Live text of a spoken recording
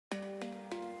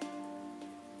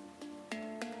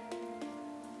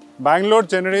Bangalore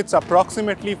generates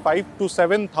approximately 5 to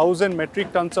 7,000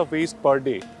 metric tons of waste per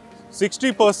day.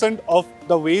 60% of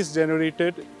the waste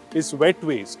generated is wet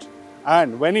waste,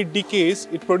 and when it decays,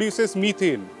 it produces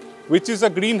methane, which is a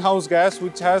greenhouse gas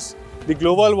which has the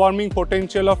global warming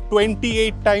potential of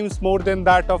 28 times more than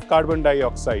that of carbon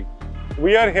dioxide.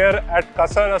 We are here at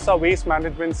Kasa Rasa Waste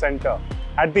Management Center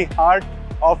at the heart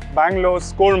of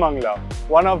Bangalore's Koramangala,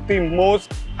 one of the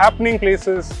most happening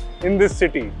places in this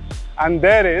city. And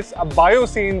there is a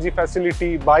bio-CNG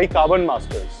facility by Carbon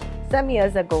Masters. Some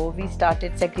years ago, we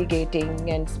started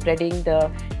segregating and spreading the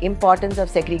importance of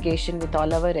segregation with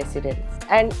all our residents.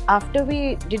 And after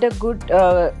we did a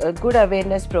good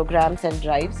awareness programs and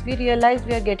drives, we realized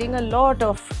we are getting a lot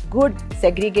of good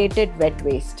segregated wet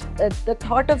waste. The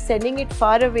thought of sending it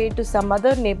far away to some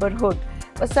other neighborhood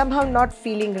was somehow not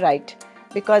feeling right,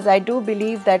 because I do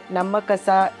believe that Namma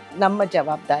Kasa, Namma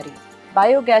Javabdari.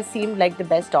 Biogas seemed like the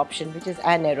best option, which is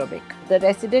anaerobic. The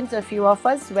residents, a few of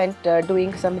us, went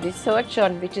doing some research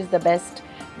on which is the best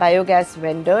biogas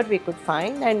vendor we could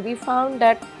find, and we found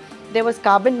that there was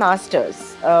Carbon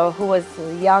Masters, who was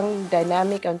a young,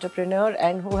 dynamic entrepreneur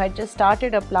and who had just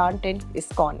started a plant in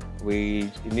ISKCON. We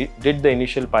did the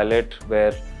initial pilot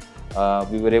where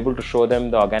we were able to show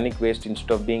them the organic waste,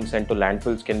 instead of being sent to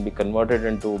landfills, can be converted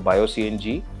into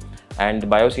bio-CNG, and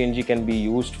bio-CNG can be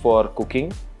used for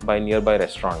cooking by nearby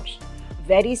restaurants.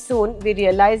 Very soon we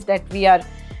realized that we are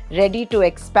ready to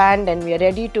expand and we are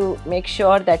ready to make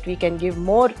sure that we can give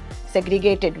more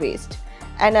segregated waste.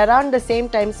 And around the same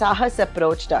time, Saahas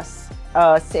approached us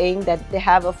saying that they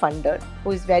have a funder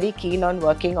who is very keen on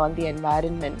working on the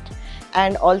environment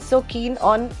and also keen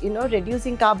on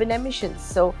reducing carbon emissions.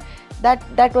 So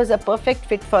that was a perfect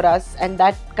fit for us, and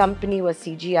that company was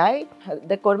CGI.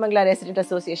 The Koramangala Resident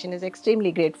Association is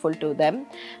extremely grateful to them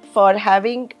for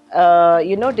having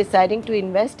deciding to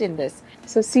invest in this.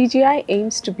 So CGI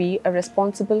aims to be a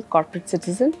responsible corporate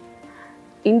citizen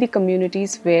in the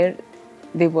communities where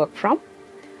they work from.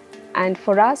 And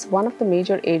for us, one of the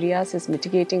major areas is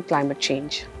mitigating climate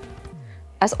change.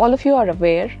 As all of you are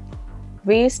aware,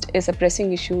 waste is a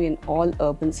pressing issue in all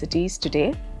urban cities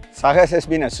today. Saahas has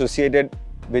been associated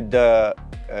with the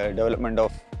development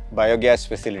of biogas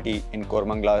facility in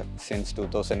Koramangala since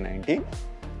 2019.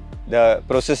 The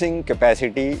processing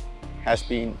capacity has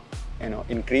been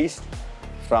increased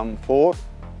from 4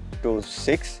 to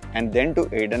 6 and then to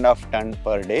 8.5 ton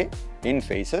per day in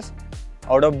phases.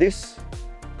 Out of this,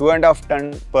 2.5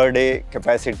 ton per day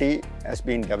capacity has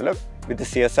been developed with the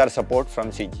CSR support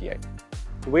from CGI.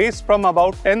 Waste from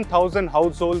about 10,000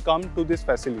 households come to this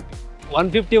facility.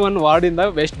 151 ವಾರ್ಡಿಂದ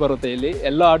waste ಬರುತ್ತೆ ಇಲ್ಲಿ.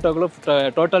 ಎಲ್ಲ ಆಟೋಗಳು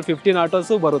total 15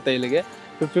 autos ಬರುತ್ತೆ ಇಲ್ಲಿಗೆ.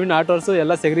 15 autos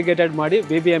ಎಲ್ಲ segregated ಮಾಡಿ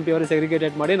BBMP ಅವರು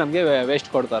segregated ಮಾಡಿ ನಮಗೆ ವೇಸ್ಟ್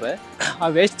ಕೊಡ್ತಾರೆ. ಆ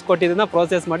ವೇಸ್ಟ್ ಕೊಟ್ಟಿದ್ದನ್ನು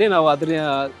ಪ್ರೋಸೆಸ್ ಮಾಡಿ ನಾವು ಅದನ್ನ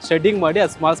ಶೆಡ್ಡಿಂಗ್ ಮಾಡಿ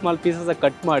ಸ್ಮಾಲ್ ಪೀಸಸ್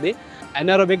ಕಟ್ ಮಾಡಿ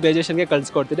ಅನಾರೋಬಿಕ್ ಡೈಜೆಷನ್ಗೆ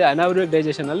ಕಳಿಸ್ಕೊಡ್ತೀವಿ. ಅನಾರೋಬಿಕ್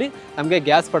ಡೈಜೆಷನಲ್ಲಿ ನಮಗೆ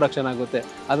ಗ್ಯಾಸ್ ಪ್ರೊಡಕ್ಷನ್ ಆಗುತ್ತೆ.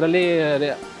 ಅದರಲ್ಲಿ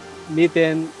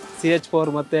ಮೀಥೇನ್, CH4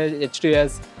 ಮತ್ತು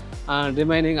H2S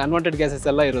ರಿಮೈನಿಂಗ್ ಅನ್ವಾಂಟೆಡ್ ಗ್ಯಾಸಸ್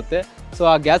ಎಲ್ಲ ಇರುತ್ತೆ. ಸೊ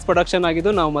ಆ ಗ್ಯಾಸ್ ಪ್ರೊಡಕ್ಷನ್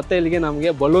ಆಗಿದ್ದು ನಾವು ಮತ್ತೆ ಇಲ್ಲಿಗೆ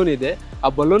ನಮಗೆ ಬಲೂನ್ ಇದೆ, ಆ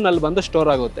ಬಲೂನಲ್ಲಿ ಬಂದು ಸ್ಟೋರ್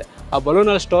ಆಗುತ್ತೆ. ಆ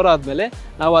ಬಲೂನಲ್ಲಿ ಸ್ಟೋರ್ ಆದಮೇಲೆ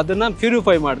ನಾವು ಅದನ್ನು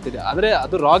ಪ್ಯೂರಿಫೈ ಮಾಡ್ತೀವಿ. ಅಂದರೆ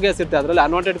ಅದು ರಾ ಗ್ಯಾಸ್ ಇರುತ್ತೆ, ಅದರಲ್ಲಿ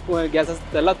ಅನ್ವಾಂಟೆಡ್ ಗ್ಯಾಸಸ್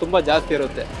ಎಲ್ಲ ತುಂಬ ಜಾಸ್ತಿ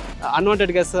ಇರುತ್ತೆ.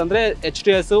 ಅನ್ವಾಂಟೆಡ್ ಗ್ಯಾಸಸ್ ಅಂದರೆ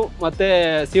H2S ಮತ್ತು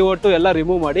CO2 ಎಲ್ಲ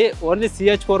ರಿಮೂವ್ ಮಾಡಿ ಓನ್ಲಿ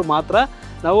CH4 ಮಾತ್ರ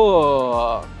ನಾವು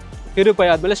ಪ್ಯೂರಿಫೈ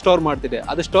ಆದಮೇಲೆ ಸ್ಟೋರ್ ಮಾಡ್ತೀವಿ.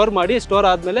 ಅದು ಸ್ಟೋರ್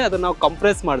ಆದಮೇಲೆ ಅದನ್ನು ನಾವು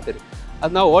ಕಂಪ್ರೆಸ್ ಮಾಡ್ತೀವಿ.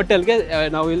 ಅದು ನಾವು ಹೋಟೆಲ್ಗೆ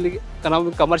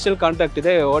ನಾವು ಕಮರ್ಷಿಯಲ್ ಕಾಂಟ್ರಾಕ್ಟ್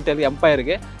ಇದೆ ಹೋಟೆಲ್ಗೆ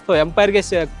ಎಂಪೈರ್ಗೆ. ಸೊ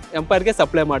ಎಂಪೈರ್ಗೆ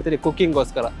ಸಪ್ಲೈ ಮಾಡ್ತೀವಿ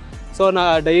ಕುಕ್ಕಿಂಗೋಸ್ಕರ. ಸೊ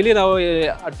ಡೈಲಿ ನಾವು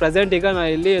ಅಟ್ ಪ್ರೆಸೆಂಟ್ ಈಗ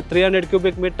ಇಲ್ಲಿ 300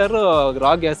 ಕ್ಯೂಬಿಕ್ ಮೀಟರ್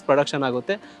ರಾ ಗ್ಯಾಸ್ ಪ್ರೊಡಕ್ಷನ್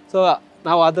ಆಗುತ್ತೆ. ಸೊ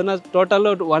ನಾವು ಅದನ್ನು ಟೋಟಲ್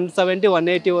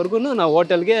 170-180ವರೆಗೂ ನಾವು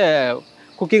ಹೋಟೆಲ್ಗೆ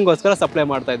ಕುಕ್ಕಿಂಗೋಸ್ಕರ ಸಪ್ಲೈ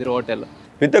ಮಾಡ್ತಾಯಿದ್ದೀವಿ hotel.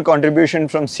 With the contribution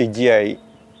from CGI,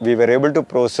 we were able to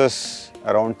process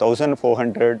around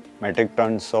 1,400 metric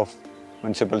tons of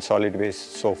municipal solid waste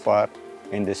so far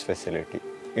in this facility.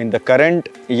 In the current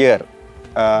year,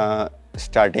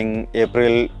 starting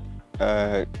April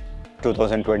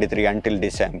 2023 until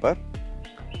December,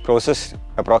 processed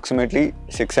approximately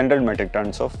 600 metric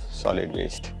tons of solid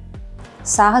waste.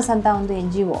 Sahas ಅಂತ ಒಂದು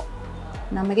NGO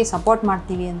ನಮಗೆ support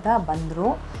ಮಾಡ್ತೀವಿ ಅಂತ ಬಂದರು.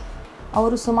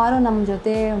 ಅವರು ಸುಮಾರು ನಮ್ಮ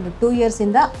ಜೊತೆ ಒಂದು 2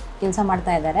 ಇಯರ್ಸಿಂದ ಕೆಲಸ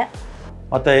ಮಾಡ್ತಾ ಇದ್ದಾರೆ.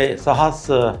 ಮತ್ತು ಸಾಹಸ್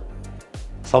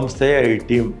ಸಂಸ್ಥೆಯ ಈ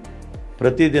ಟೀಮ್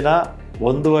ಪ್ರತಿದಿನ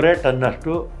 1.5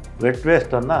 ಟನ್ನಷ್ಟು ವೆಟ್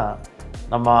ವೇಸ್ಟನ್ನು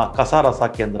ನಮ್ಮ ಕಸ ರಸ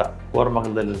ಕೇಂದ್ರ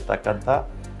ಕೋರಮಂಗಲದಲ್ಲಿರ್ತಕ್ಕಂಥ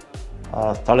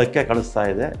ಸ್ಥಳಕ್ಕೆ ಕಳಿಸ್ತಾ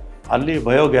ಇದೆ. ಅಲ್ಲಿ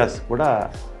ಬಯೋಗ್ಯಾಸ್ ಕೂಡ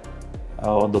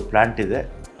ಒಂದು ಪ್ಲ್ಯಾಂಟ್ ಇದೆ,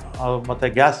 ಮತ್ತು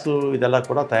ಗ್ಯಾಸು ಇದೆಲ್ಲ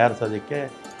ಕೂಡ ತಯಾರಿಸೋದಕ್ಕೆ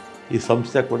ಈ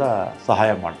ಸಂಸ್ಥೆ ಕೂಡ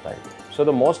ಸಹಾಯ ಮಾಡ್ತಾ ಇದೆ. So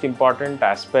the most important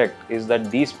aspect is that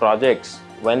these projects,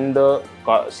 when the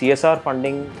CSR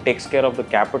funding takes care of the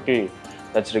capital,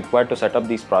 that's required to set up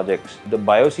these projects. The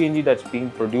bio-CNG that's being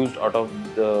produced out of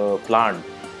the plant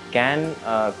can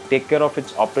take care of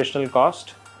its operational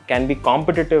cost, can be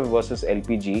competitive versus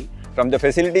LPG. From the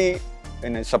facility,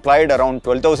 supplied around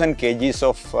 12,000 kgs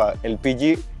of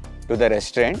LPG to the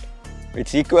restaurant.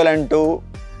 It's equivalent to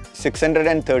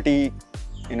 630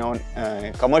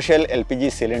 commercial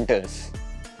LPG cylinders.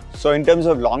 So in terms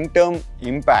of long-term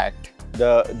impact,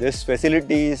 this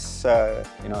facility is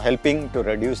helping to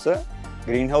reduce the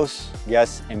greenhouse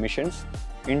gas emissions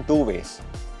in two ways.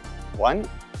 One,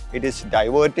 it is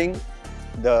diverting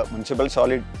the municipal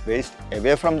solid waste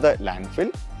away from the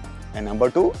landfill, and number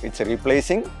two, it's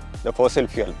replacing the fossil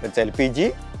fuel, that's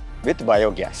LPG, with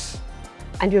biogas.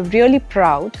 And we're really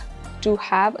proud to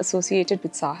have associated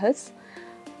with Saahas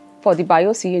for the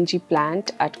bio-CNG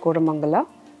plant at Koramangala,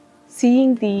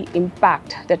 seeing the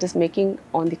impact that is making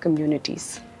on the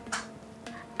communities.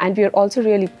 And we are also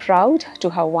really proud to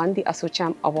have won the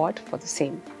ASSOCHAM award for the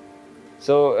same.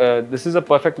 So this is a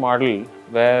perfect model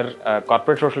where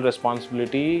corporate social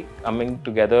responsibility coming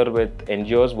together with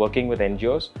NGOs, working with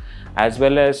NGOs, as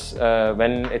well as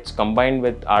when it's combined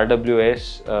with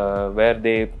RWS, where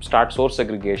they start source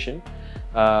segregation,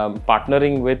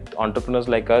 partnering with entrepreneurs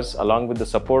like us along with the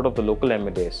support of the local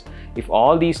MLAs. If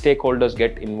all these stakeholders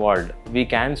get involved, we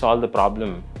can solve the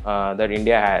problem that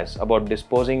India has about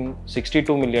disposing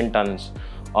 62 million tons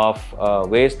of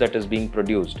waste that is being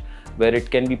produced, where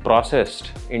it can be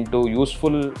processed into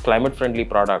useful climate-friendly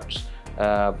products,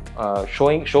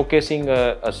 showcasing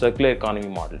a circular economy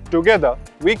model. Together,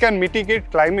 we can mitigate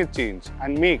climate change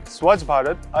and make Swachh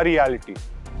Bharat a reality.